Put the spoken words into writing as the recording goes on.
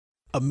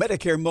A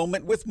Medicare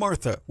Moment with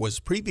Martha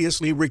was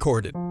previously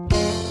recorded.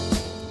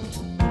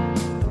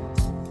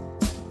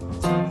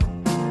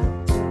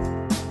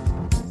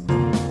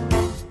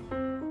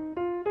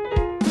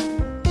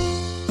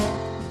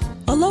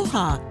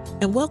 Aloha,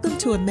 and welcome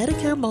to A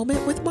Medicare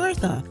Moment with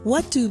Martha.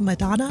 What do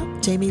Madonna,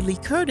 Jamie Lee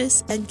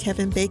Curtis, and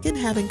Kevin Bacon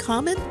have in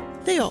common?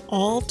 They are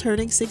all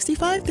turning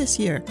 65 this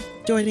year,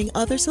 joining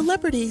other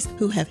celebrities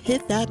who have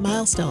hit that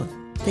milestone.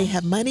 They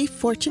have money,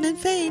 fortune, and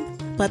fame,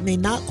 but may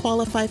not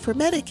qualify for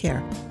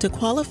Medicare. To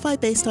qualify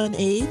based on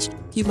age,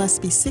 you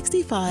must be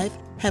 65,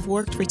 have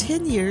worked for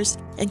 10 years,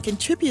 and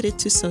contributed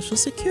to Social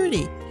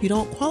Security. You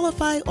don't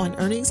qualify on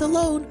earnings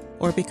alone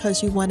or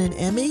because you won an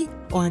Emmy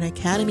or an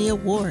Academy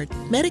Award.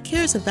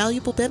 Medicare is a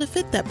valuable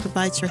benefit that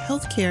provides your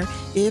health care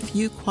if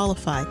you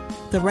qualify.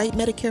 The right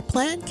Medicare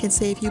plan can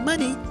save you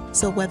money,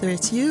 so whether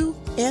it's you,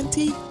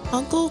 auntie,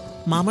 uncle,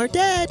 mom, or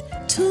dad,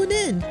 tune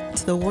in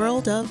to the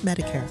world of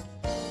Medicare.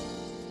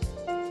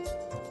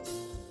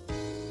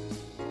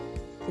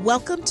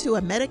 Welcome to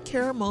A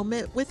Medicare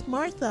Moment with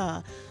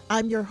Martha.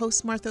 I'm your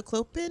host, Martha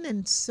Clopin,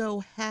 and so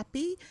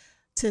happy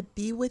to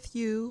be with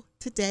you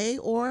today,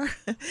 or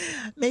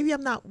maybe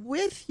I'm not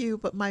with you,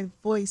 but my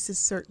voice is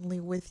certainly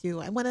with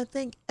you. I want to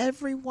thank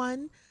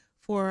everyone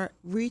for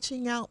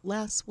reaching out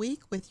last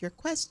week with your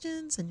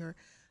questions and your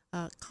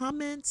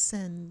comments,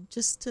 and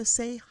just to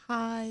say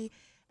hi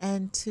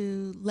and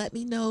to let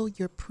me know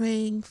you're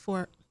praying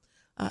for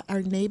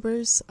our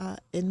neighbors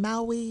in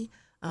Maui,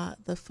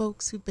 the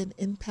folks who've been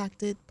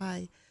impacted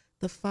by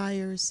the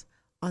fires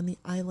on the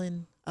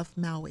island of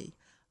Maui.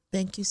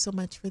 Thank you so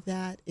much for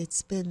that.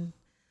 It's been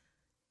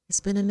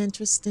an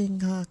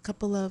interesting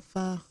couple of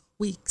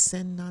weeks,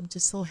 and I'm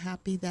just so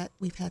happy that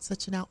we've had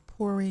such an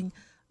outpouring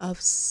of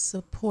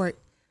support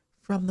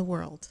from the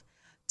world.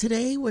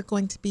 Today, we're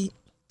going to be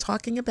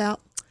talking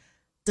about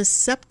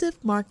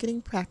deceptive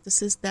marketing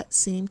practices that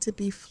seem to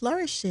be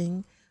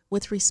flourishing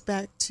with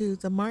respect to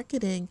the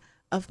marketing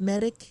of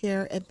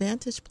Medicare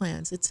Advantage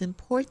Plans. It's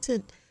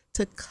important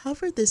to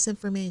cover this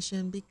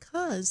information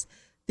because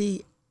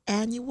the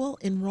annual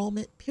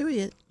enrollment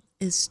period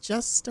is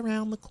just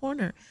around the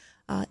corner.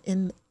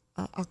 In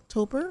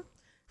October,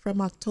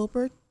 from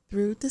October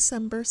through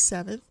December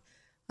 7th,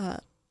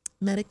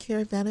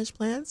 Medicare Advantage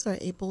Plans are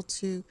able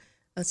to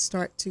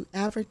start to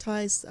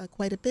advertise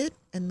quite a bit,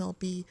 and there'll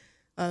be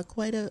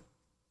quite a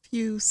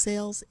few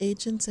sales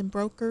agents and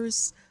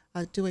brokers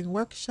doing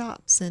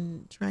workshops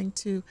and trying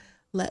to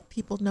let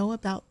people know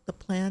about the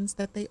plans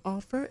that they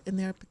offer in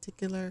their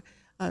particular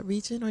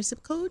region or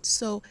zip code.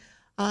 So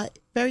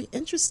very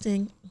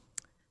interesting.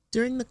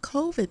 During the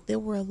COVID, there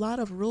were a lot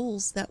of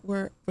rules that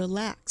were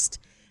relaxed,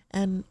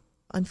 and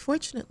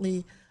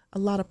unfortunately, a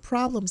lot of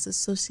problems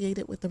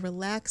associated with the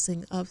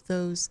relaxing of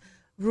those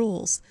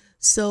rules.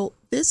 So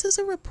this is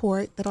a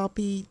report that I'll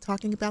be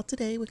talking about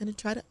today. We're going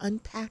to try to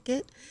unpack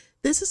it.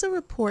 This is a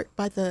report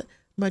by the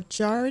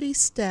majority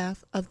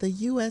staff of the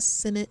U.S.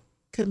 Senate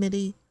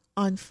Committee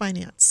on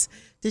Finance.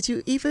 Did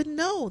you even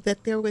know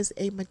that there was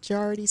a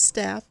majority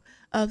staff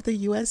of the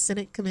U.S.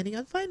 Senate Committee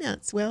on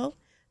Finance? Well,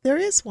 there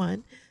is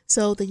one.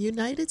 So the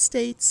United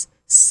States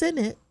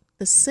Senate,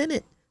 the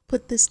Senate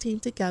put this team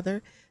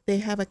together. They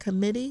have a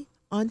committee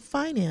on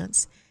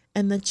finance,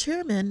 and the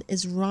chairman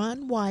is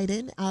Ron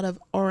Wyden out of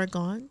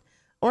Oregon.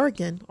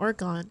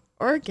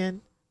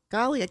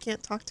 Golly, I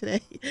can't talk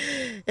today.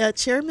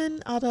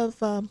 Chairman out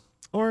of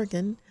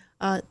Oregon,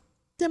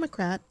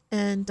 Democrat,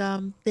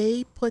 and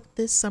they put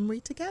this summary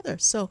together.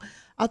 So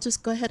I'll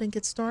just go ahead and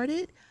get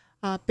started.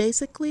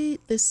 Basically,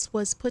 this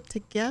was put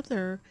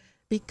together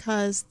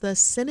because the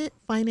Senate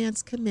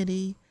Finance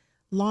Committee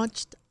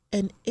launched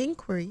an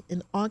inquiry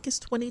in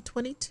August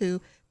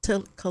 2022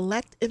 to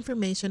collect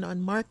information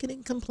on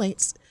marketing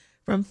complaints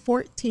from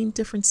 14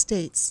 different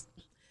states.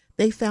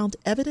 They found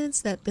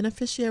evidence that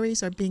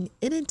beneficiaries are being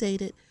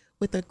inundated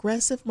with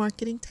aggressive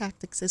marketing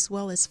tactics as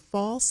well as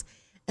false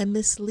and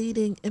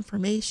misleading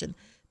information.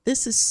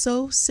 This is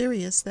so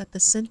serious that the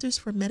Centers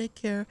for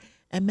Medicare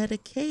and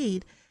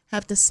Medicaid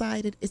have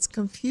decided it's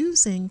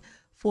confusing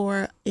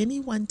for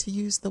anyone to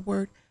use the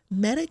word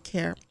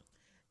Medicare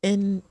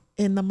in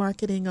the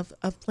marketing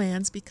of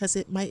plans, because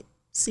it might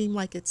seem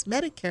like it's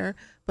Medicare,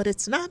 but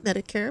it's not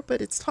Medicare,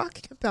 but it's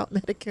talking about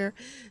Medicare.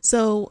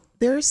 So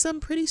there are some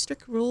pretty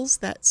strict rules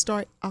that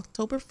start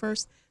October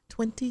 1st,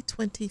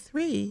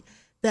 2023,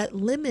 that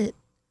limit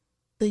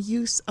the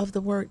use of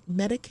the word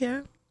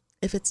Medicare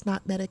if it's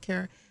not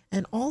Medicare,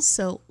 and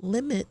also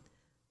limit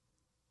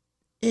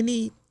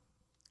any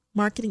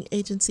marketing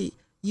agency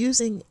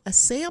using a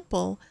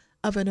sample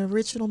of an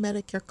original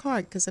Medicare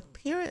card, because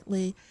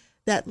apparently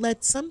that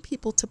led some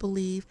people to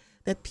believe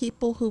that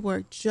people who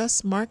were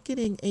just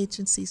marketing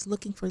agencies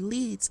looking for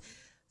leads,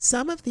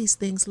 some of these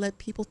things led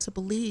people to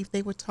believe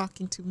they were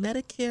talking to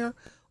Medicare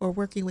or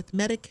working with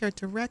Medicare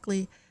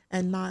directly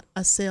and not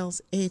a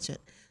sales agent.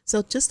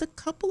 So just a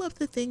couple of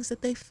the things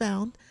that they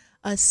found: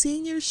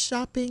 seniors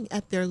shopping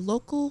at their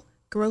local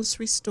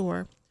grocery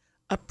store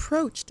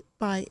approached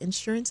by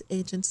insurance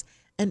agents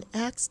and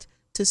asked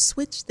to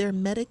switch their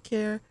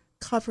Medicare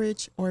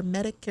coverage or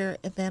Medicare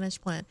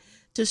Advantage plan.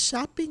 Just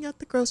shopping at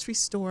the grocery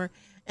store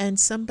and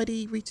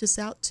somebody reaches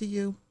out to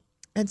you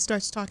and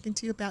starts talking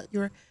to you about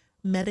your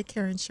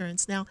Medicare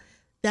insurance. Now,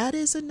 that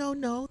is a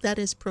no-no. That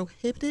is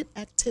prohibited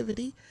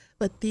activity,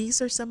 but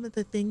these are some of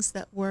the things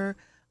that were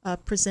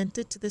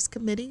presented to this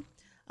committee.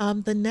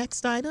 The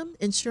next item,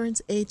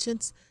 insurance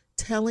agents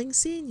telling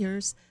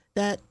seniors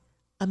that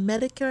a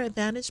Medicare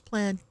Advantage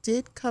plan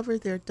did cover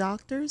their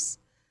doctors,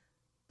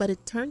 but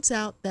it turns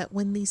out that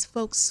when these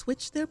folks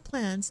switched their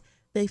plans,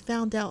 they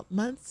found out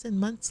months and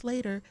months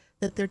later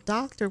that their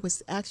doctor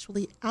was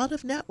actually out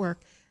of network.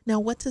 Now,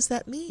 what does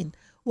that mean?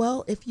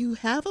 Well, if you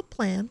have a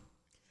plan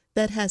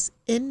that has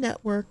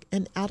in-network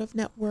and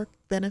out-of-network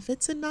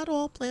benefits, and not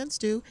all plans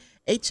do,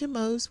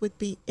 HMOs would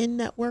be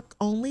in-network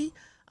only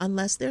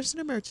unless there's an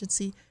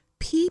emergency.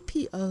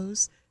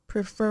 PPOs,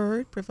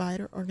 preferred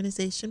provider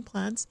organization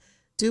plans,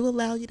 do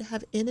allow you to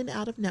have in and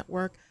out of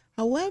network.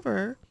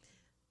 However,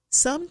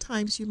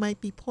 sometimes you might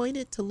be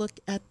pointed to look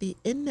at the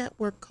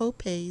in-network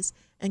copays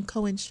and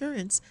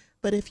coinsurance,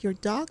 but if your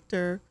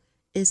doctor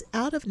is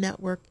out of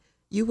network,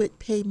 you would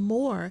pay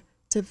more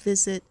to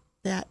visit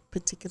that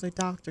particular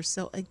doctor.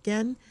 So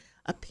again,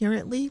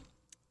 apparently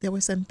there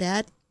were some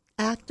bad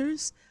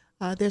actors.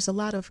 There's a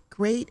lot of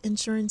great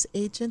insurance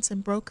agents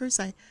and brokers.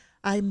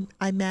 I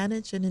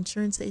manage an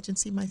insurance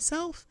agency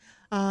myself.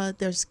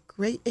 There's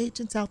great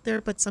agents out there,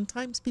 but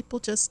sometimes people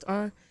just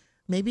are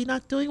maybe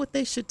not doing what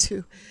they should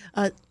do.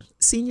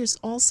 Seniors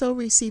also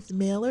received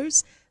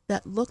mailers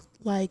that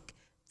looked like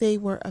they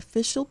were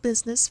official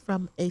business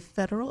from a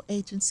federal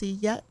agency,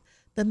 yet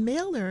the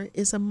mailer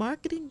is a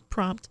marketing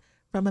prompt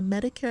from a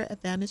Medicare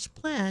Advantage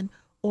plan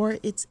or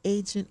its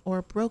agent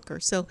or broker.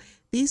 So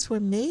these were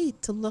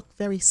made to look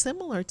very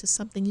similar to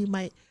something you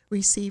might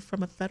receive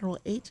from a federal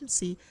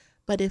agency.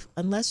 But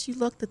unless you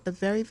looked at the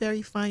very,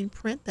 very fine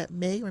print that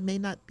may or may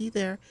not be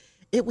there,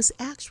 it was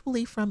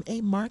actually from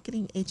a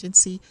marketing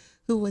agency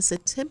who was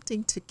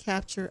attempting to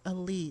capture a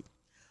lead.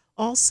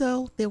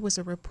 Also, there was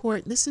a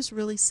report, and this is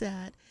really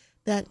sad,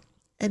 that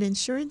an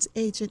insurance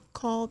agent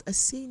called a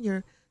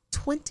senior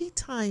 20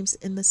 times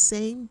in the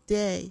same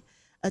day,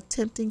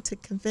 attempting to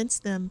convince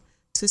them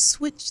to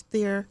switch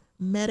their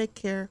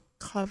Medicare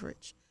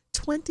coverage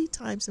 20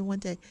 times in one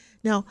day.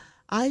 Now,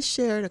 I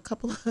shared a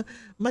couple of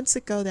months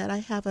ago that I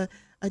have a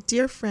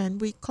dear friend.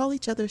 We call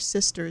each other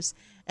sisters,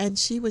 and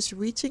she was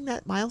reaching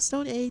that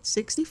milestone age,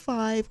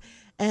 65,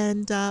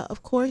 and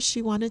of course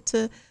she wanted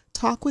to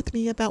talk with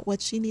me about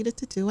what she needed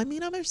to do. I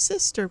mean, I'm her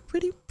sister,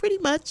 pretty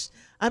much.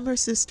 I'm her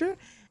sister,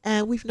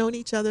 and we've known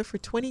each other for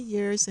 20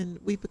 years, and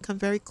we've become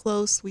very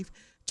close. We've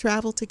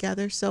traveled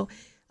together. So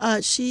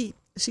she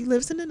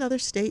lives in another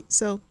state,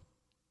 so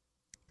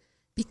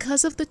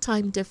because of the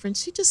time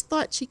difference, she just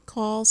thought she'd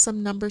call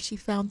some number she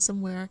found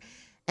somewhere.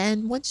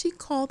 And when she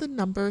called the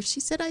number, she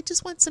said, I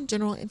just want some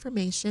general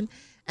information.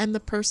 And the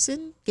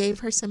person gave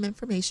her some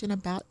information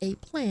about a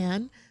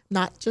plan,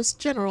 not just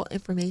general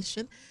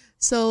information.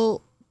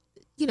 So,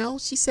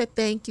 she said,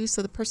 thank you.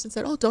 So the person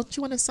said, oh, don't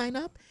you want to sign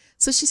up?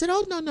 So she said,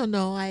 oh,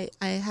 no. I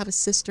have a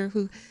sister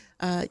who,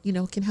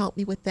 can help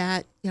me with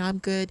that. I'm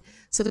good.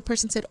 So the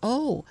person said,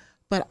 oh,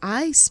 but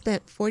I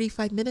spent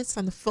 45 minutes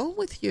on the phone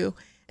with you.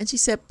 And she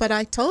said, but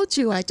I told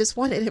you I just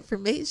wanted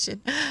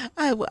information.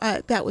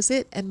 That was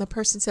it. And the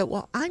person said,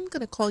 well, I'm going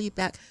to call you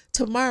back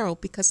tomorrow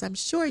because I'm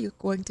sure you're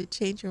going to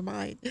change your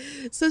mind.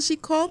 So she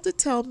called to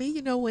tell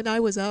me, when I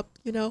was up,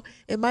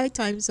 in my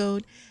time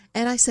zone.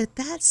 And I said,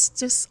 that's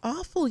just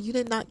awful. You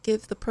did not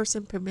give the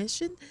person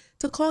permission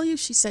to call you.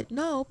 She said,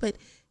 no, but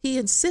he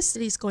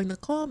insisted he's going to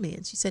call me.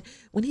 And she said,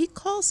 when he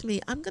calls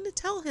me, I'm going to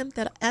tell him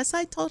that as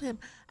I told him,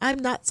 I'm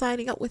not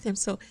signing up with him.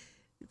 So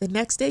the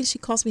next day she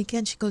calls me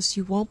again. She goes,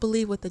 you won't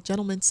believe what the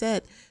gentleman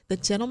said. The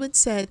gentleman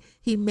said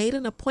he made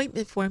an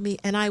appointment for me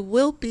and I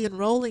will be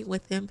enrolling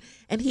with him.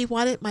 And he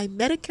wanted my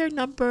Medicare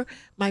number,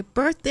 my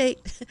birth date.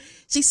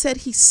 She said,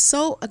 he's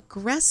so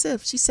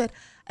aggressive. She said,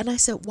 and I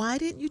said, why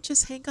didn't you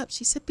just hang up?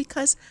 She said,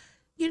 because,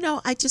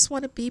 I just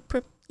want to be,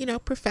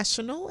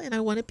 professional and I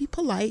want to be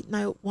polite. And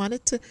I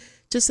wanted to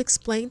just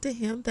explain to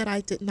him that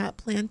I did not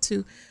plan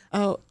to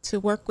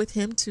work with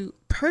him to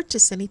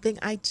purchase anything.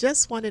 I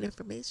just wanted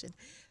information.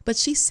 But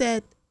she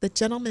said the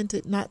gentleman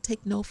did not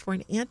take no for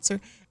an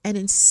answer and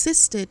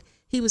insisted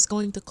he was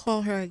going to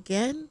call her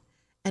again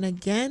and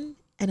again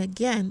and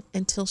again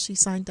until she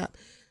signed up.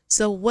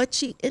 So what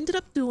she ended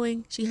up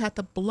doing, she had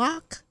to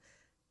block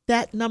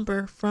that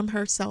number from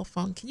her cell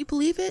phone. Can you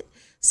believe it?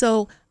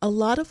 So a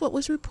lot of what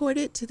was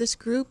reported to this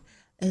group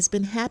has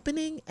been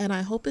happening, and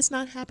I hope it's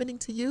not happening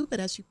to you. But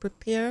as you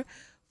prepare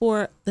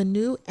for the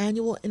new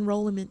annual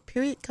enrollment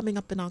period coming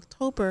up in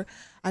October,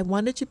 I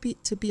wanted you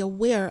to be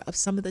aware of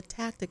some of the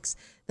tactics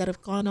that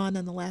have gone on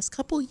in the last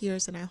couple of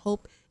years, and I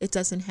hope it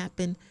doesn't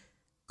happen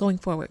going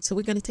forward. So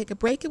we're going to take a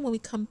break, and when we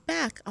come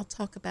back, I'll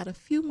talk about a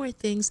few more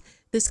things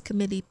this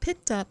committee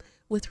picked up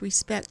with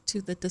respect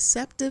to the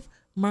deceptive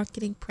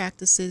marketing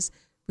practices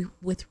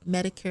with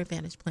Medicare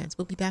Advantage plans.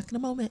 We'll be back in a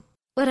moment.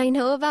 What I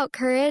know about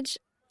courage,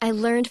 I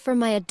learned from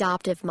my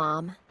adoptive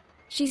mom.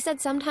 She said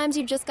sometimes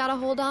you just gotta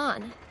hold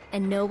on.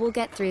 and know we'll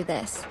get through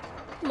this.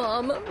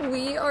 Mom,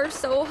 we are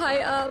so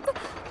high up.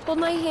 Hold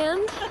my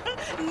hand.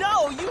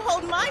 No, you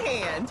hold my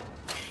hand.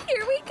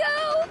 Here we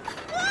go.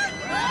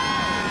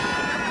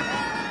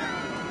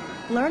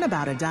 Learn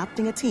about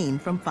adopting a teen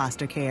from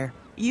foster care.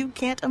 You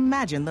can't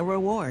imagine the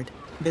reward.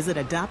 Visit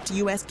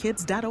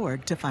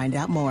adoptuskids.org to find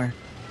out more.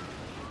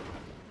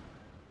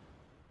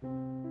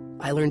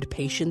 I learned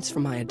patience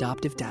from my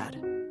adoptive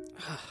dad.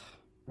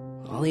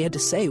 All he had to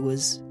say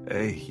was,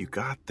 "Hey, you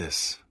got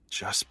this.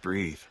 Just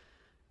breathe."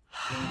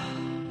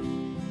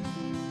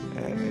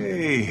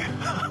 Hey,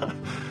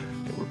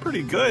 we're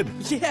pretty good.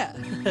 yeah.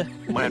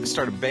 Might have to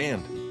start a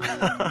band.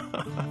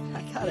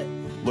 I got it.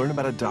 Learn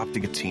about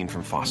adopting a teen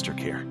from foster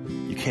care.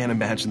 You can't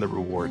imagine the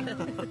reward.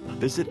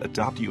 Visit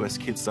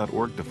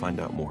adoptuskids.org to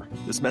find out more.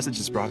 This message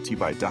is brought to you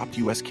by Adopt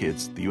US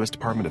Kids, the U.S.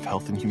 Department of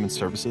Health and Human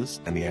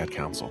Services, and the Ad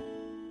Council.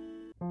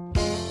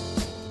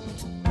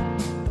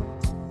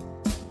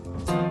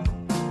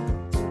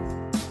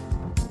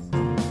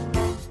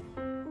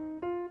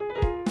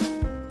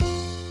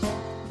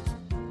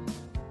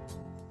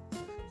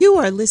 You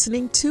are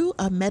listening to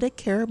A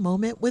Medicare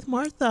Moment with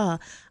Martha.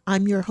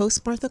 I'm your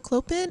host, Martha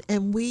Clopin,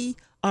 and we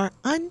are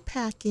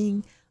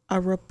unpacking a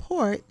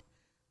report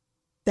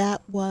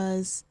that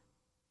was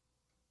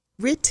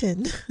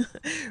written,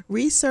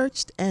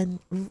 researched, and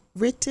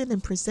written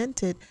and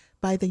presented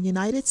by the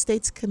United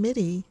States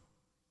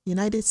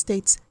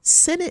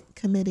Senate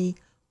Committee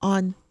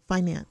on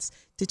Finance.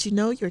 Did you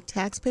know your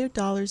taxpayer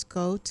dollars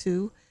go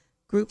to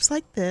groups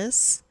like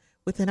this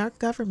within our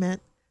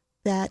government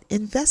that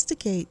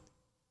investigate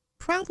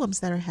problems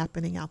that are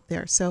happening out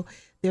there? So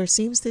there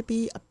seems to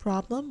be a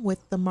problem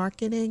with the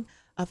marketing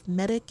of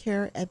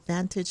Medicare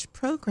Advantage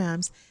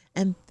programs,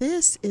 and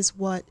this is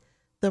what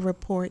the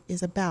report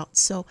is about.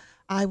 So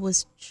I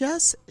was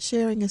just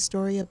sharing a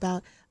story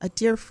about a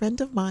dear friend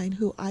of mine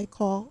who I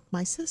call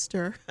my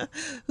sister,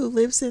 who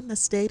lives in the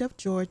state of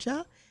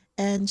Georgia,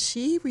 and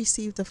she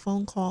received a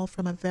phone call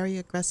from a very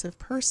aggressive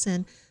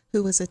person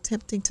who was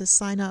attempting to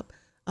sign her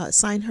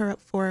up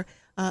for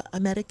a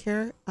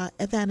Medicare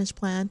Advantage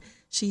plan.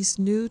 She's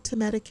new to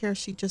Medicare.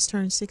 She just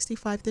turned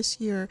 65 this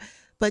year,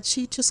 but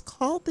she just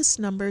called this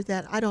number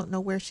that I don't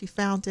know where she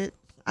found it.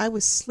 I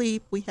was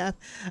asleep. We have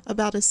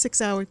about a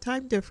 6-hour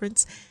time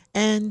difference.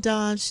 And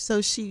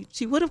so she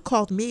would have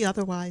called me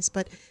otherwise,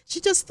 but she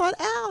just thought,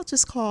 I'll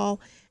just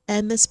call.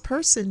 And this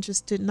person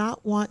just did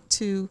not want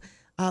to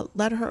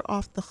let her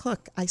off the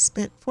hook. I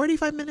spent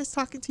 45 minutes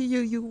talking to you.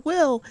 You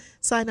will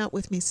sign up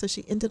with me. So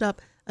she ended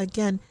up,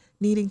 again,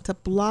 needing to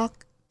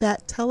block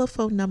that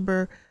telephone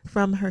number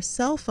from her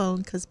cell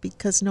phone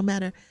because no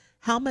matter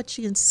how much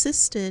she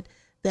insisted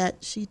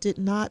that she did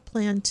not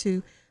plan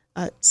to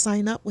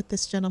sign up with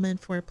this gentleman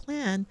for a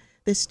plan,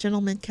 this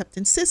gentleman kept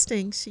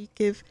insisting she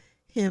give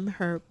him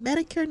her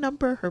Medicare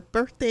number, her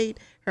birth date,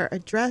 her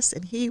address,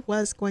 and he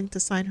was going to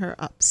sign her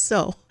up.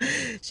 So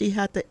she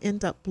had to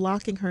end up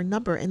blocking her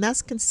number. And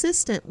that's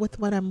consistent with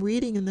what I'm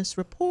reading in this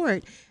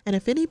report. And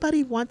if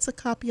anybody wants a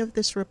copy of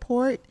this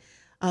report,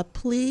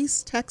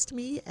 please text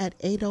me at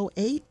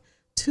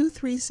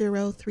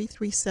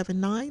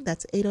 808-230-3379.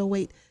 That's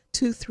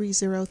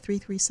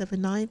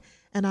 808-230-3379.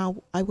 And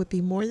I would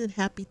be more than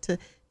happy to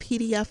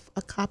PDF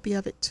a copy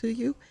of it to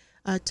you,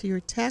 to your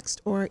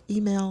text or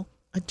email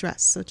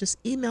address. So just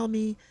email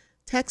me,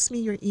 text me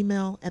your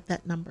email at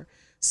that number.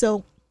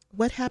 So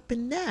what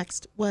happened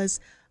next was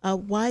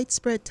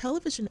widespread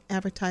television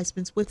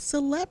advertisements with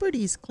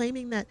celebrities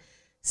claiming that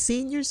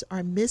seniors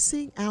are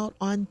missing out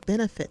on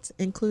benefits,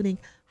 including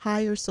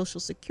higher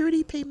Social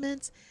Security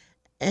payments,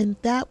 and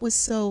that was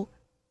so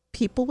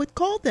people would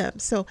call them.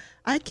 So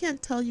I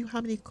can't tell you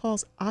how many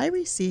calls I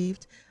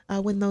received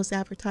when those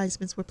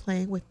advertisements were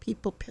playing with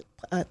people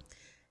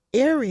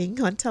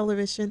airing on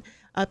television.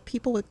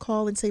 People would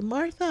call and say,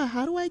 Martha,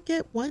 how do I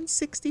get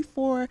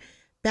 164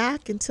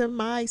 back into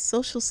my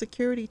Social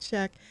Security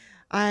check?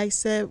 I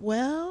said,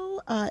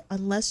 well,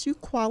 unless you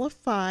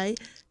qualify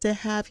to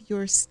have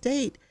your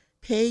state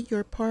pay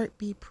your Part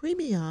B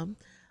premium,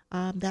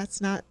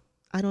 that's not,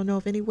 I don't know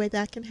of any way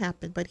that can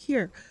happen. But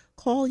here,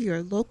 call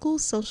your local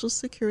Social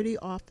Security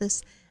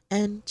office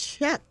and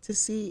check to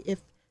see if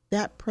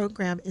that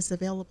program is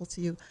available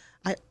to you.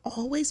 I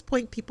always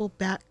point people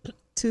back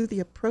to the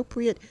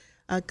appropriate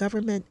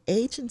government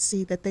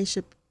agency that they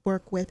should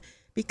work with,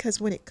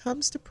 because when it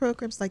comes to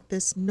programs like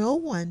this, no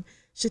one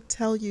should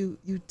tell you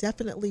you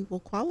definitely will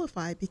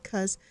qualify,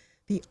 because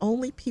the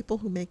only people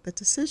who make the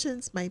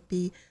decisions might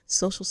be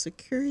Social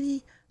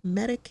Security,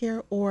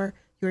 Medicare, or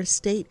your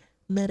state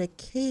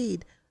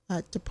Medicaid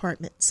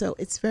department. So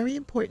it's very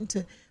important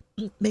to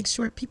make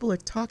sure people are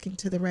talking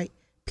to the right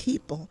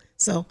people.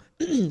 So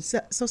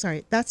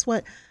sorry. That's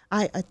what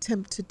I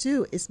attempt to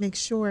do, is make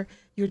sure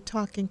you're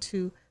talking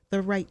to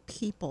the right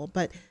people.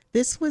 But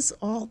this was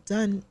all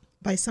done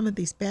by some of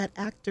these bad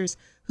actors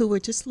who were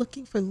just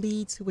looking for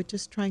leads, who were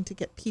just trying to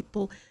get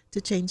people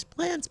to change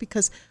plans,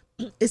 because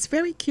it's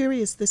very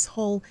curious, this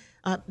whole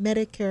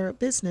Medicare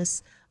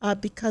business,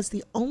 because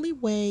the only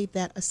way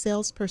that a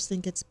salesperson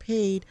gets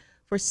paid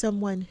for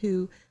someone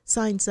who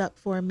signs up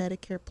for a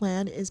Medicare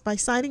plan is by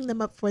signing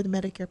them up for the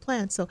Medicare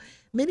plan. So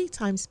many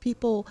times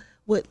people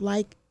would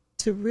like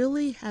to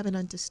really have an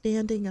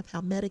understanding of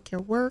how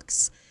Medicare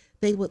works.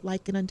 They would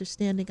like an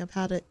understanding of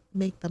how to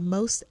make the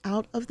most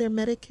out of their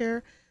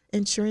Medicare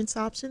insurance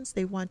options.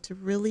 They want to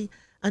really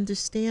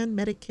understand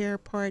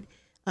Medicare Part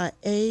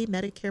A,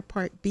 Medicare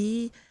Part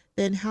B.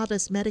 Then how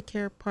does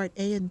Medicare Part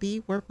A and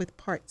B work with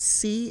Part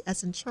C,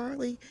 as in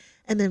Charlie?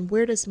 And then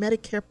where does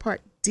Medicare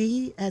Part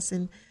D, as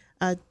in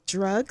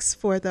drugs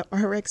for the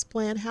RX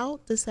plan, how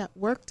does that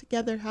work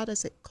together? How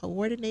does it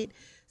coordinate?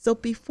 So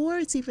before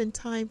it's even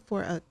time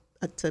for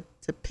to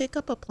pick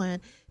up a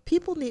plan,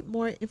 people need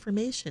more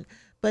information.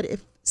 But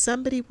if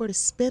somebody were to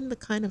spend the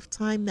kind of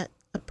time that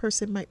a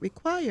person might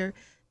require,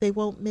 they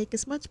won't make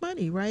as much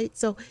money, right?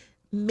 So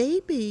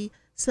maybe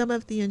some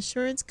of the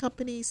insurance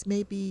companies,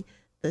 maybe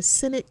the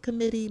Senate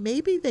committee,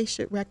 maybe they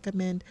should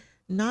recommend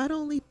not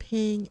only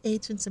paying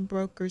agents and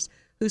brokers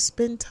who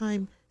spend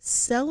time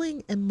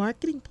selling and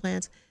marketing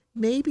plans,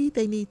 maybe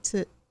they need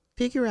to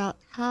figure out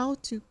how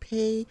to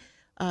pay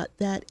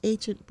that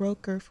agent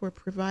broker for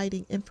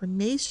providing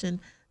information,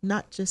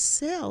 not just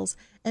sales,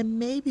 and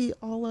maybe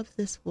all of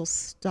this will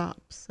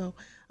stop. So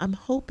I'm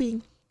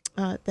hoping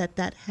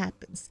that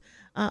happens.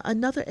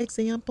 Another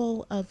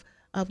example of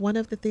one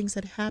of the things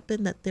that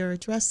happened that they're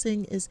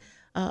addressing is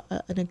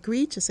an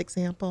egregious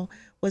example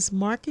was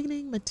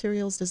marketing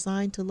materials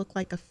designed to look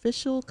like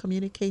official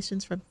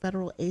communications from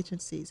federal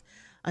agencies.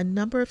 A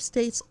number of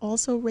states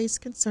also raised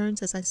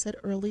concerns, as I said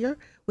earlier,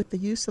 with the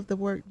use of the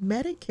word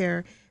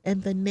Medicare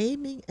and the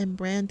naming and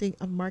branding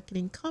of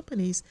marketing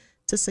companies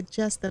to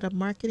suggest that a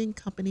marketing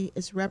company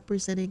is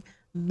representing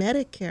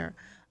Medicare.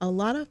 A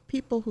lot of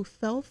people who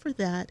fell for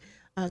that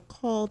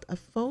called a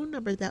phone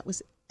number that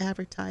was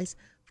advertised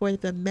for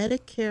the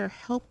Medicare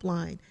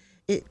helpline.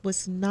 It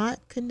was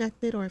not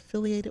connected or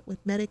affiliated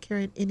with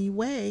Medicare in any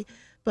way,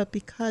 but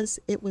because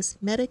it was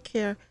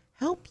Medicare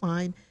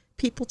helpline,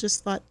 people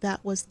just thought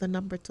that was the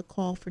number to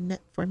call for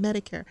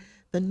Medicare.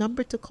 The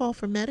number to call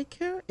for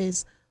Medicare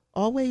is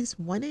always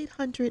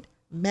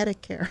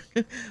 1-800-MEDICARE,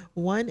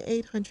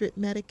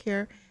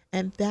 1-800-MEDICARE,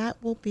 and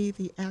that will be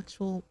the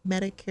actual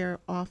Medicare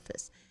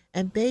office.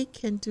 And they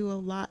can do a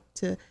lot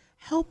to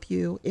help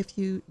you if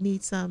you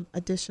need some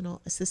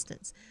additional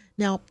assistance.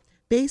 Now,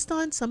 based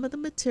on some of the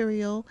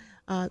material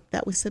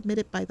that was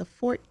submitted by the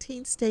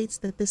 14 states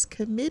that this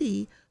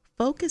committee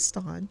focused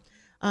on,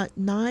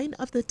 9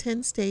 of the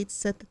 10 states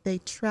said that they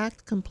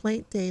tracked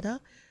complaint data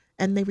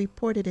and they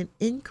reported an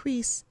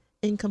increase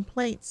in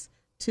complaints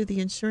to the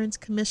insurance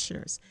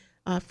commissioners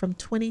from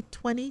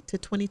 2020 to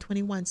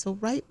 2021. So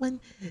right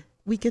when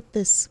we get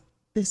this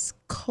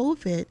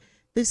COVID,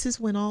 this is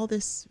when all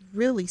this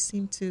really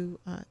seemed to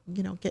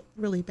get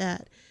really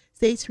bad.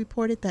 States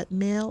reported that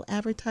mail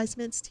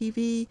advertisements,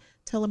 TV,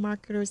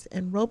 telemarketers,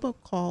 and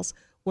robocalls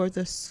were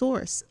the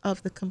source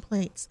of the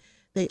complaints.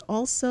 They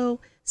also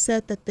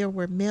said that there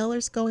were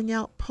mailers going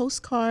out,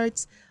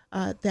 postcards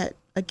that,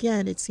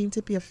 again, it seemed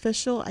to be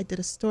official. I did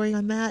a story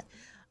on that.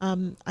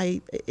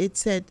 It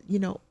said,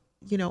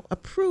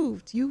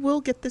 approved, you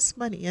will get this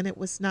money. And it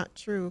was not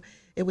true.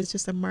 It was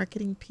just a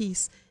marketing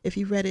piece. If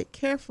you read it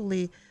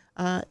carefully,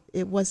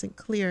 it wasn't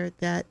clear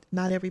that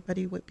not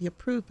everybody would be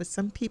approved, but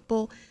some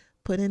people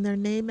put in their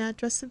name,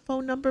 address, and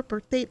phone number,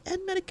 birth date, and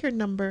Medicare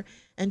number,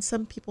 and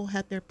some people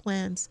had their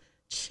plans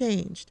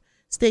changed.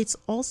 States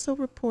also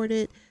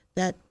reported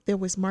that there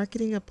was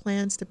marketing of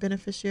plans to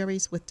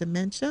beneficiaries with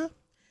dementia,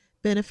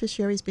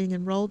 beneficiaries being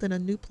enrolled in a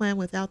new plan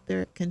without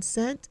their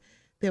consent.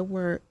 There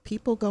were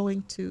people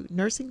going to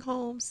nursing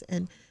homes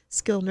and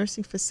skilled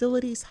nursing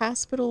facilities,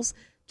 hospitals,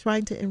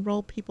 trying to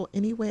enroll people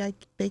any way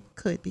they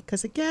could,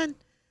 because again,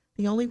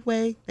 the only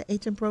way the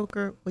agent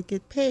broker would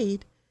get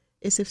paid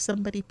is if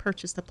somebody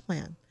purchased a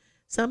plan.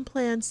 Some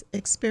plans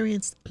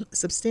experienced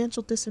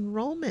substantial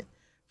disenrollment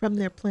from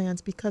their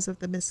plans because of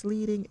the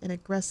misleading and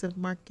aggressive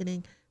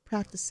marketing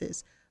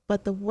practices.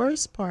 But the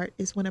worst part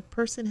is when a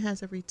person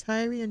has a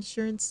retiree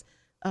insurance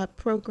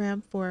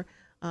program for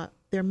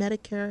their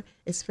Medicare,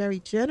 it's very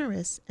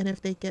generous, and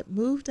if they get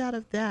moved out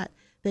of that,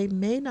 they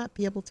may not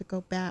be able to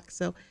go back.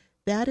 So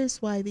that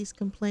is why these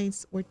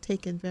complaints were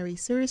taken very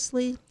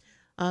seriously.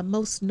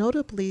 Most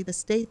notably, the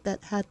state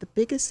that had the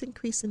biggest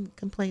increase in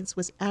complaints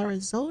was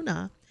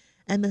Arizona,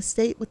 and the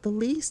state with the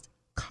least,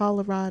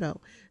 Colorado.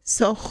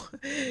 So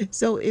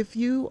if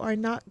you are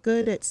not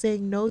good at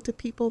saying no to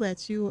people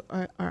that you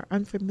are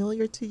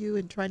unfamiliar to you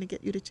and trying to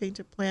get you to change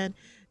a plan,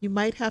 you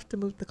might have to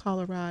move to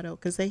Colorado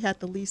because they had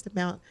the least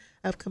amount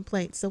of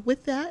complaints. So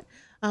with that,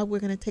 we're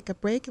going to take a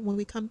break, and when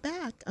we come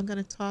back, I'm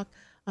going to talk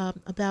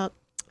about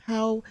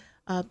how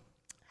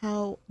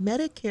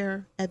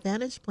Medicare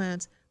Advantage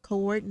Plans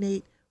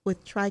coordinate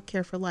with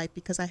TRICARE for Life,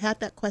 because I had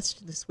that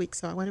question this week,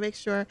 so I want to make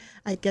sure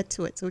I get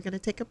to it. So we're going to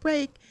take a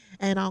break,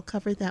 and I'll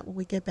cover that when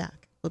we get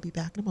back. We'll be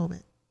back in a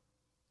moment.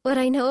 What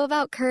I know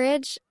about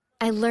courage,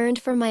 I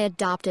learned from my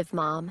adoptive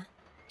mom.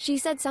 She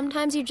said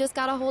sometimes you just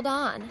gotta hold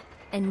on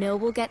and know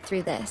we'll get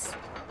through this.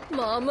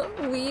 Mom,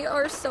 we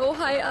are so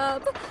high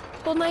up.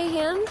 Hold my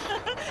hand.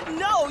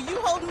 No, you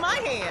hold my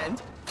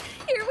hand.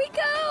 Here we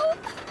go!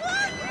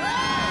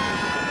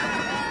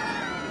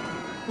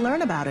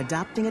 Learn about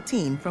adopting a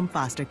teen from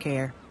foster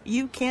care.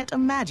 You can't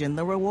imagine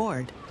the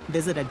reward.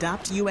 Visit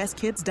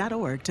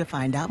adoptuskids.org to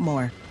find out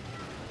more.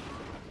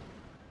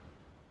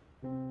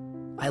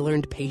 I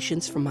learned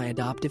patience from my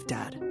adoptive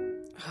dad.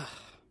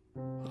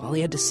 All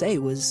he had to say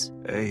was,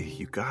 Hey,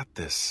 you got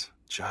this.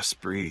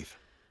 Just breathe.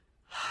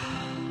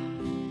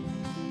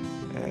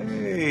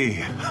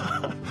 Hey.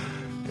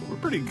 We're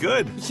pretty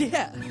good.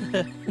 yeah,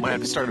 Might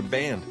have to start a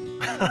band.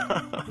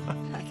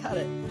 I got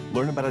it.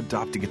 Learn about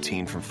adopting a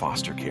teen from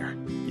foster care.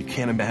 You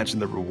can't imagine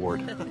the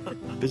reward.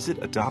 Visit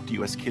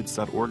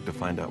adoptuskids.org to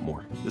find out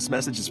more. This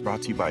message is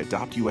brought to you by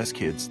Adopt US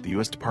Kids, the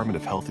U.S. Department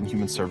of Health and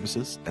Human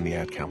Services, and the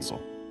Ad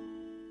Council.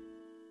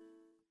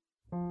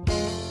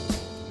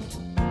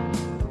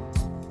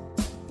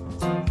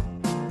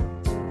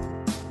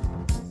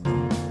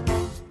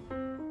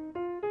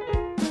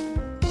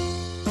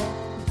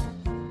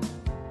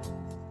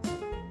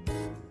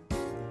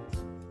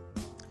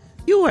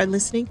 You are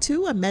listening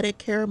to A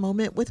Medicare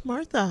Moment with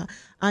Martha.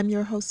 I'm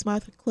your host,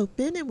 Martha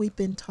Clopin, and we've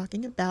been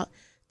talking about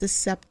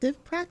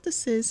deceptive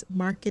practices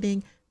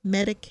marketing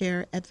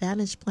Medicare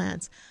Advantage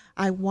Plans.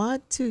 I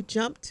want to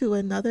jump to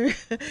another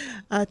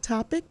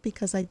topic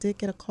because I did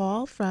get a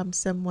call from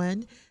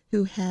someone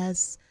who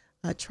has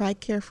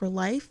TRICARE for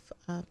Life,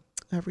 a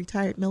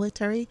retired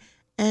military,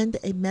 and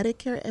a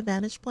Medicare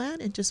Advantage Plan,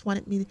 and just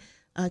wanted me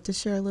to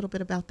share a little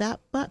bit about that.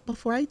 But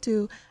before I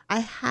do, I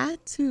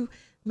had to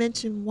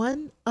mention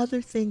one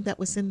other thing that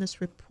was in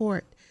this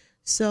report.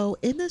 So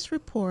in this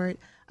report,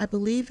 I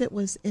believe it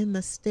was in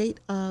the state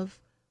of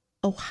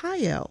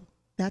Ohio.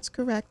 That's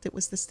correct. It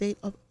was the state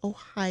of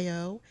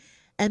Ohio.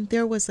 And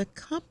there was a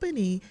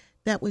company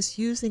that was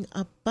using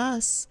a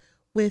bus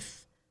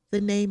with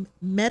the name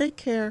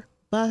Medicare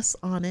Bus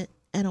on it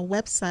and a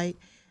website.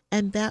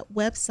 And that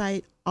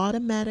website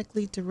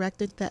automatically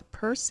directed that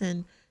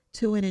person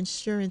to an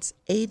insurance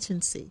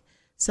agency.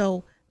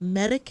 So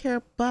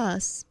Medicare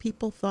Bus,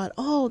 people thought,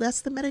 oh,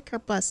 that's the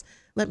Medicare Bus.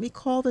 Let me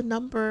call the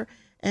number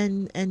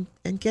and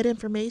get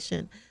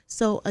information.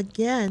 So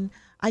again,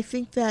 I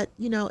think that,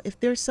 if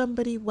there's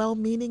somebody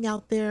well-meaning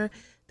out there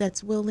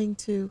that's willing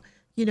to,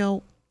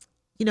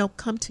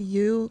 come to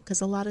you,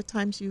 because a lot of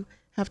times you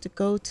have to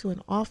go to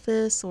an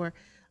office or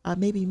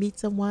maybe meet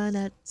someone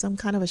at some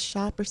kind of a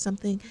shop or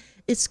something.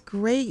 It's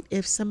great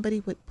if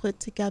somebody would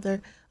put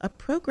together a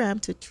program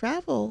to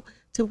travel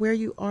to where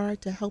you are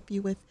to help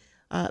you with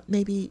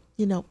maybe,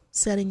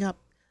 setting up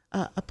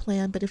a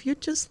plan. But if you're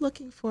just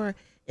looking for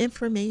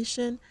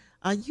information,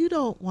 you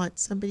don't want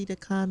somebody to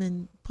come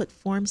and put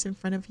forms in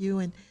front of you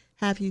and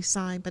have you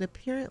sign. But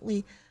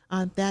apparently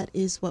that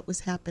is what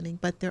was happening.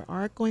 But there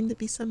are going to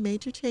be some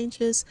major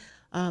changes.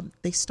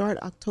 They start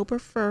October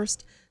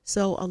 1st.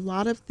 So a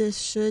lot of this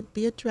should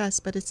be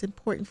addressed, but it's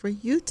important for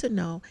you to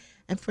know,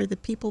 and for the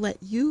people that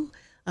you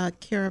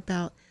care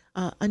about,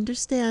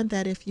 understand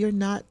that if you're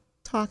not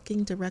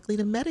talking directly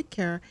to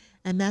Medicare,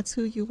 and that's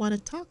who you want to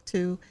talk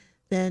to,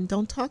 then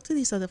don't talk to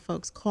these other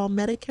folks. Call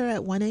Medicare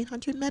at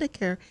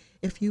 1-800-MEDICARE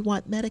if you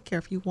want Medicare.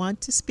 If you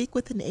want to speak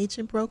with an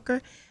agent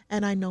broker,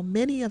 and I know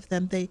many of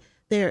them,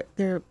 I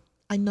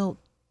know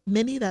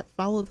many that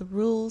follow the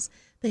rules.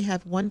 They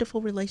have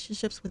wonderful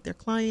relationships with their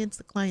clients.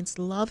 The clients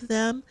love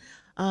them.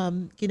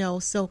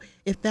 So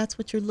if that's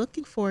what you're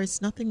looking for,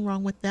 there's nothing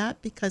wrong with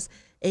that, because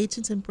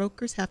agents and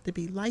brokers have to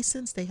be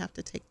licensed. They have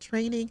to take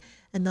training,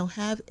 and they'll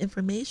have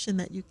information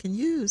that you can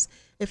use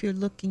if you're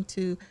looking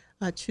to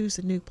choose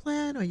a new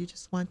plan or you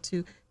just want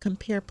to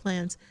compare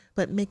plans.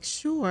 But make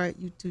sure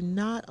you do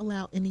not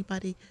allow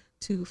anybody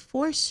to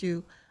force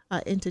you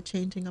into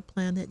changing a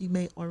plan that you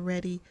may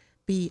already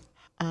be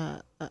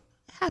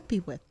happy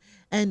with.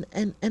 And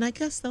I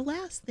guess the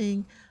last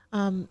thing,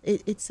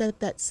 it said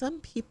that some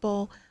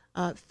people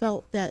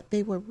felt that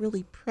they were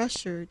really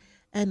pressured,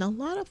 and a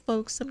lot of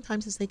folks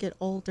sometimes as they get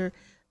older,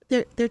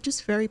 they're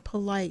just very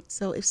polite.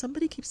 So if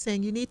somebody keeps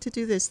saying you need to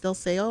do this, they'll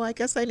say, oh, I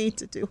guess I need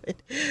to do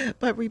it.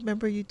 But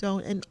remember, you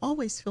don't. And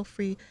always feel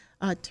free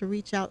to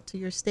reach out to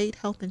your state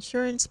health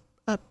insurance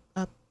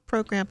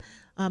program.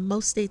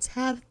 Most states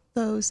have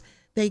those.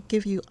 They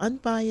give you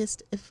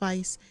unbiased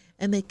advice,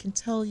 and they can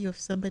tell you if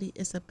somebody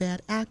is a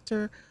bad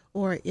actor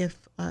or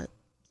if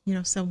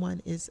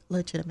someone is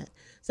legitimate.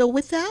 So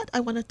with that, I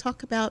want to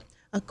talk about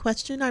a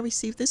question I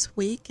received this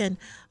week, and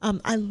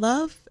I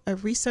love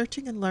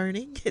researching and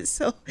learning.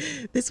 So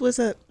this was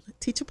a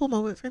teachable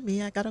moment for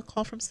me. I got a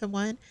call from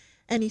someone,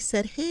 and he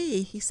said,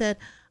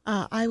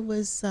 I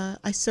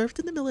served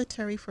in the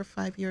military for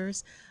 5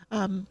 years,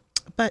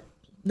 but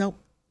nope,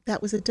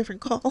 that was a different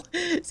call.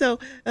 So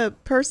a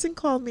person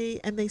called me,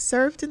 and they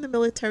served in the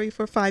military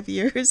for 5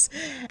 years.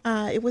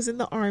 It was in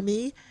the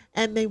Army,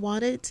 and they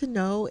wanted to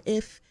know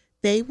if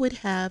they would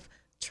have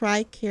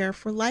TRICARE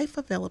for Life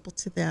available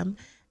to them.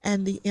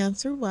 And the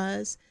answer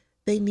was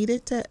they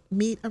needed to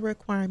meet a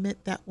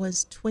requirement that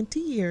was 20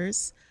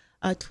 years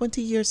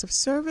of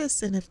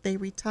service. And if they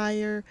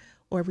retire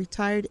or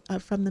retired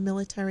from the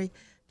military,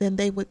 then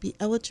they would be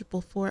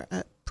eligible for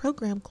a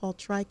program called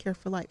TRICARE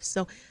for Life.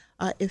 So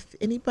If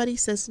anybody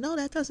says, no,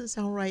 that doesn't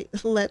sound right,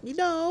 let me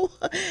know.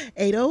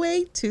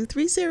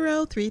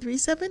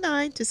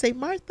 808-230-3379 to say,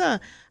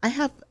 Martha, I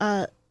have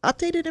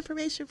updated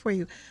information for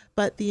you.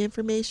 But the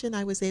information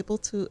I was able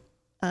to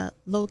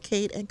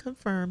locate and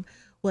confirm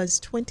was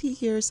 20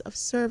 years of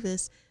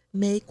service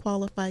may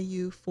qualify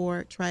you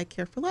for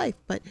TRICARE for Life.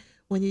 But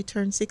when you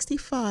turn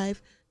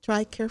 65,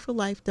 TRICARE for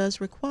Life does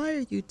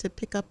require you to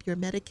pick up your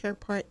Medicare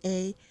Part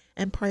A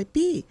and Part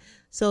B.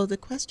 So the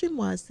question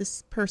was,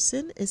 this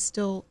person is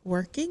still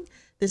working.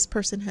 This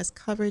person has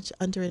coverage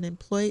under an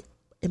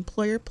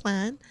employer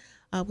plan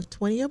with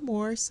 20 or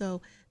more.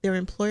 So their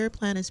employer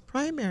plan is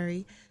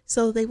primary.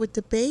 So they were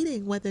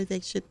debating whether they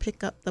should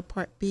pick up the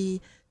Part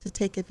B to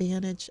take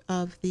advantage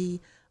of the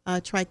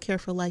TRICARE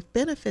for Life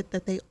benefit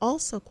that they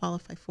also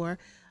qualify for.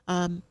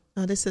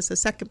 This is a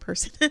second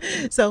person.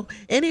 So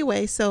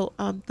anyway,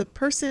 the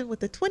person with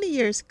the 20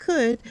 years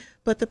could,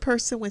 but the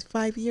person with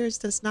 5 years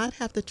does not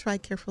have the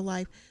TRICARE for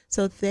Life.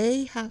 So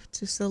they have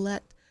to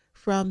select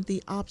from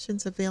the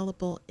options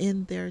available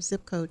in their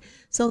zip code.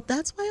 So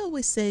that's why I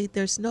always say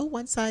there's no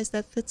one size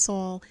that fits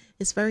all.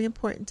 It's very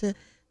important to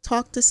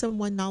talk to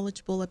someone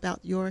knowledgeable about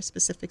your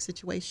specific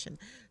situation.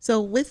 So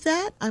with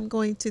that, I'm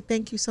going to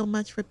thank you so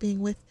much for being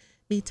with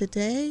me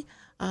today.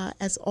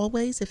 As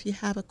always, if you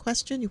have a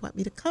question you want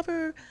me to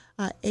cover,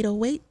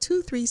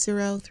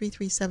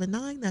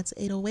 808-230-3379. That's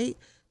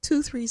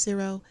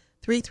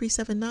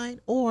 808-230-3379.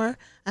 Or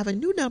I have a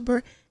new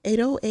number,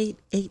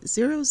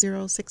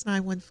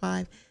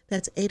 808-800-6915.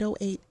 That's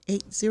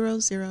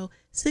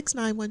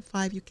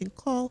 808-800-6915. You can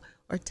call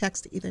or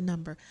text either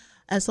number.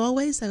 As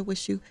always, I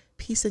wish you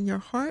peace in your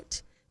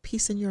heart,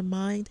 peace in your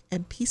mind,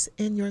 and peace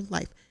in your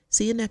life.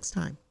 See you next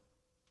time.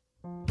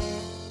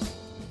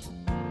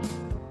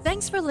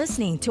 Thanks for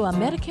listening to a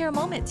Medicare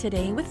Moment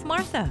today with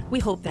Martha. We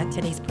hope that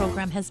today's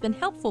program has been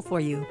helpful for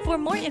you. For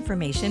more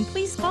information,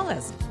 please call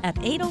us at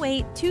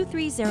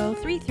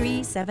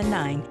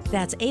 808-230-3379.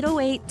 That's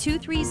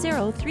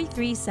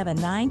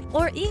 808-230-3379,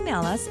 or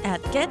email us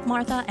at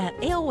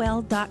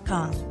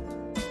getmartha@aol.com.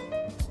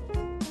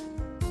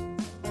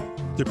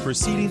 The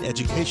preceding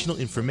educational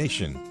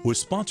information was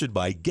sponsored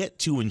by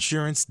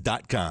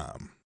GetToInsurance.com.